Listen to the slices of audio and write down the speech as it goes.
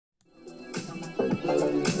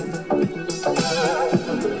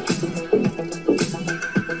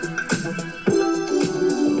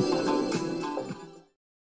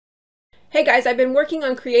guys, I've been working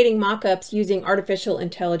on creating mock-ups using artificial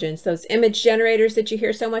intelligence, those image generators that you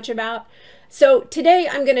hear so much about. So today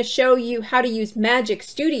I'm going to show you how to use Magic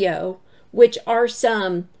Studio, which are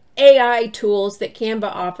some AI tools that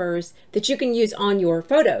Canva offers that you can use on your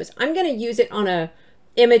photos. I'm going to use it on a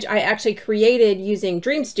image I actually created using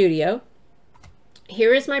Dream Studio.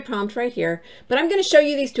 Here is my prompt right here, but I'm going to show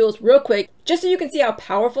you these tools real quick just so you can see how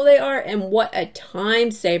powerful they are and what a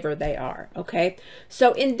time saver they are. Okay,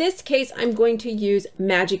 so in this case, I'm going to use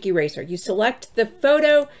Magic Eraser. You select the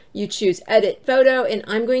photo, you choose Edit Photo, and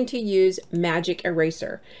I'm going to use Magic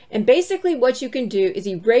Eraser. And basically what you can do is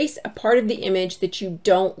erase a part of the image that you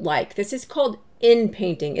don't like. This is called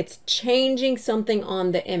inpainting. It's changing something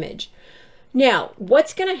on the image. Now,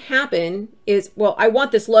 what's going to happen is, well, I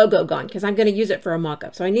want this logo gone because I'm going to use it for a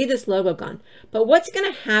mock-up. So I need this logo gone. But what's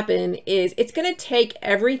going to happen is it's going to take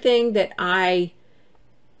everything that I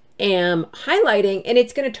am highlighting and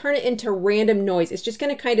it's going to turn it into random noise. It's just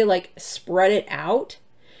going to kind of like spread it out.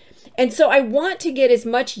 And so I want to get as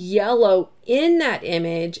much yellow in that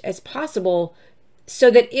image as possible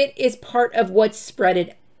so that it is part of what's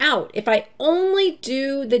spreaded out. If I only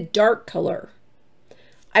do the dark color,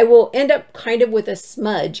 I will end up kind of with a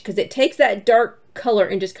smudge because it takes that dark color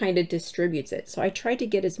and just kind of distributes it. So I try to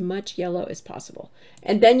get as much yellow as possible.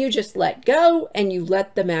 And then you just let go and you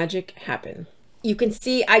let the magic happen. You can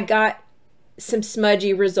see I got some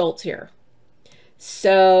smudgy results here.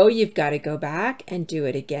 So you've got to go back and do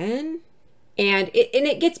it again. And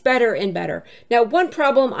it gets better and better. Now, one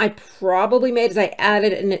problem I probably made is I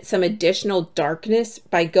added in some additional darkness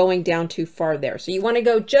by going down too far there. So you want to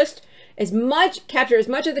go just capture as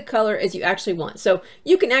much of the color as you actually want. So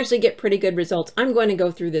you can actually get pretty good results. I'm going to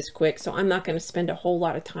go through this quick, so I'm not going to spend a whole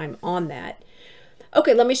lot of time on that.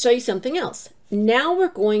 Okay, let me show you something else. Now we're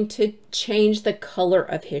going to change the color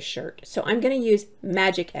of his shirt. So I'm going to use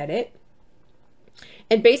Magic Edit.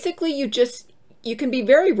 And basically you can be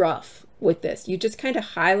very rough with this. You just kind of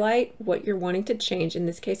highlight what you're wanting to change. In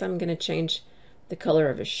this case, I'm going to change the color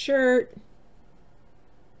of his shirt.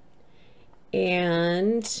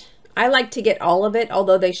 And I like to get all of it,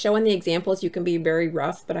 although they show in the examples you can be very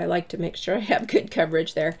rough, but I like to make sure I have good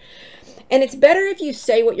coverage there. And it's better if you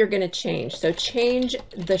say what you're going to change. So change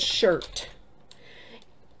the shirt.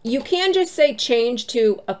 You can just say change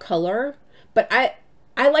to a color, but I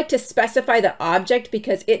like to specify the object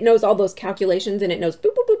because it knows all those calculations and it knows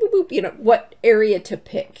boop, boop, boop, boop, boop, you know, what area to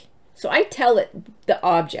pick. So I tell it the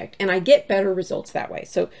object and I get better results that way.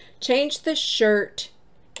 So change the shirt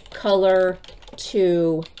color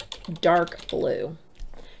to dark blue.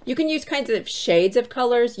 You can use kinds of shades of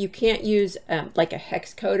colors. You can't use like a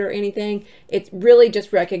hex code or anything. It really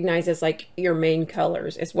just recognizes like your main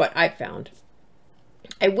colors is what I found.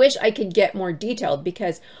 I wish I could get more detailed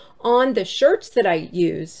because on the shirts that I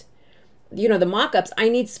use, you know, the mock-ups, I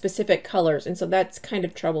need specific colors. And so that's kind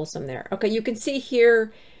of troublesome there. Okay, you can see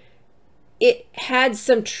here, it had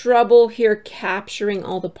some trouble here capturing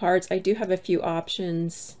all the parts. I do have a few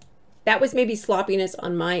options. That was maybe sloppiness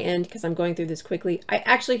on my end because I'm going through this quickly. I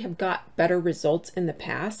actually have got better results in the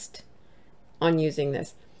past on using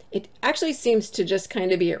this. It actually seems to just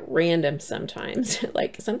kind of be at random sometimes.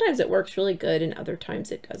 Like sometimes it works really good and other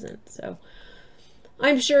times it doesn't. So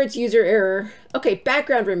I'm sure it's user error. Okay,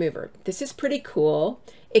 background remover. This is pretty cool.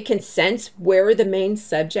 It can sense where the main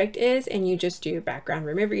subject is and you just do your background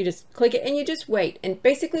remover. You just click it and you just wait. And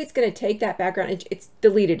basically it's going to take that background. It's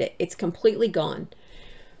deleted it. It's completely gone.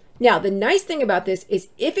 Now, the nice thing about this is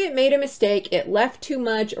if it made a mistake, it left too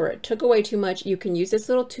much or it took away too much, you can use this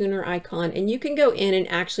little tuner icon and you can go in and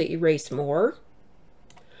actually erase more.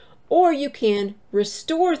 Or you can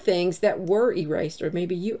restore things that were erased or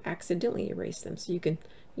maybe you accidentally erased them. So you can,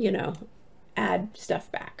 you know, add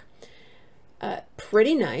stuff back.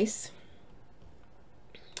 Pretty nice.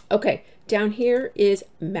 Okay, down here is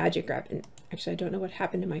Magic Grab. And actually, I don't know what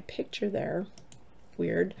happened to my picture there.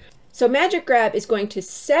 Weird. So Magic Grab is going to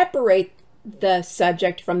separate the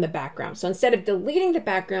subject from the background. So instead of deleting the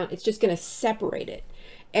background, it's just going to separate it.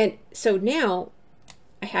 And so now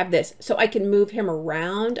I have this. So I can move him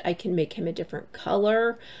around. I can make him a different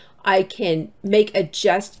color. I can make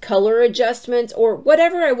color adjustments or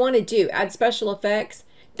whatever I want to do, add special effects.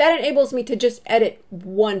 That enables me to just edit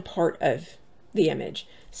one part of the image.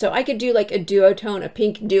 So I could do like a duotone, a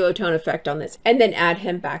pink duotone effect on this, and then add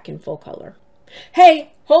him back in full color.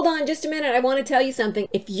 Hey, hold on just a minute. I want to tell you something.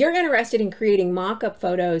 If you're interested in creating mock-up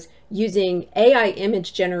photos using AI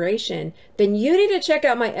image generation, then you need to check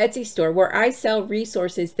out my Etsy store where I sell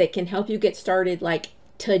resources that can help you get started like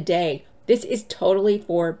today. This is totally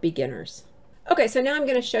for beginners. Okay, so now I'm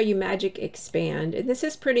going to show you Magic Expand, and this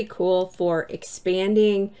is pretty cool for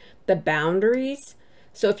expanding the boundaries.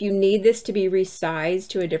 So if you need this to be resized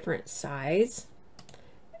to a different size,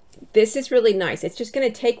 this is really nice. It's just going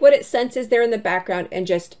to take what it senses there in the background and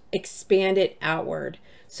just expand it outward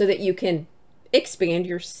so that you can expand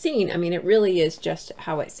your scene. I mean, it really is just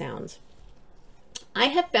how it sounds. I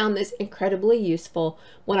have found this incredibly useful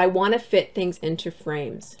when I want to fit things into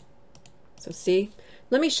frames. So see,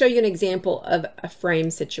 let me show you an example of a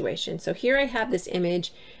frame situation. So here I have this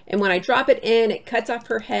image, and when I drop it in, it cuts off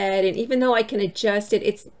her head. And even though I can adjust it,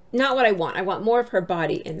 it's not what I want. I want more of her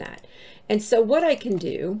body in that. And so what I can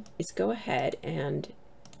do is go ahead and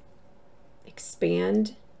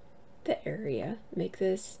expand the area, make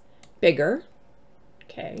this bigger.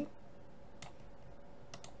 Okay.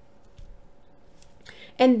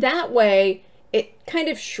 And that way it kind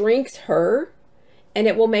of shrinks her and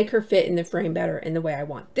it will make her fit in the frame better in the way I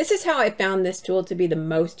want. This is how I found this tool to be the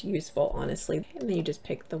most useful, honestly. And then you just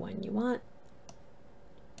pick the one you want.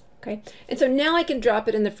 Okay. And so now I can drop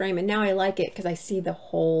it in the frame, and now I like it because I see the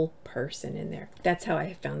whole person in there. That's how I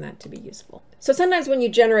have found that to be useful. So sometimes when you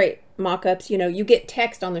generate mock-ups, you know, you get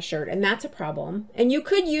text on the shirt, and that's a problem. And you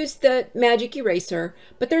could use the magic eraser,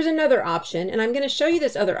 but there's another option. And I'm going to show you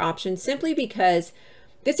this other option simply because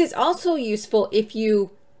this is also useful if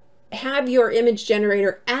you have your image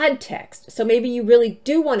generator add text. So maybe you really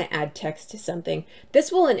do want to add text to something.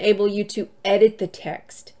 This will enable you to edit the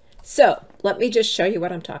text. So let me just show you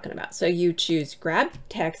what I'm talking about. So you choose grab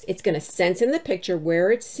text. It's going to sense in the picture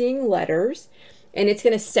where it's seeing letters, and it's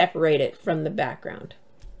going to separate it from the background.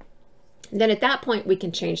 And then at that point, we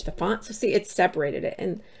can change the font. So see, it's separated it.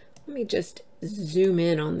 And let me just zoom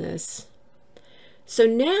in on this. So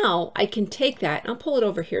now I can take that, and I'll pull it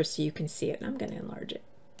over here so you can see it. And I'm going to enlarge it.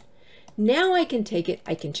 Now I can take it,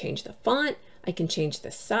 I can change the font, I can change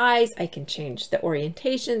the size, I can change the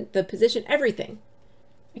orientation, the position, everything.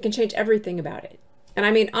 I can change everything about it. And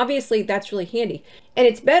I mean, obviously that's really handy. And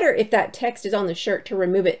it's better if that text is on the shirt to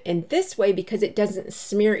remove it in this way because it doesn't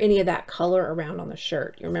smear any of that color around on the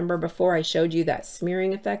shirt. You remember before I showed you that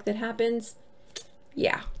smearing effect that happens?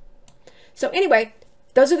 Yeah. So anyway,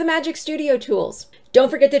 those are the Magic Studio tools.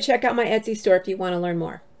 Don't forget to check out my Etsy store if you want to learn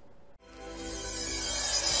more.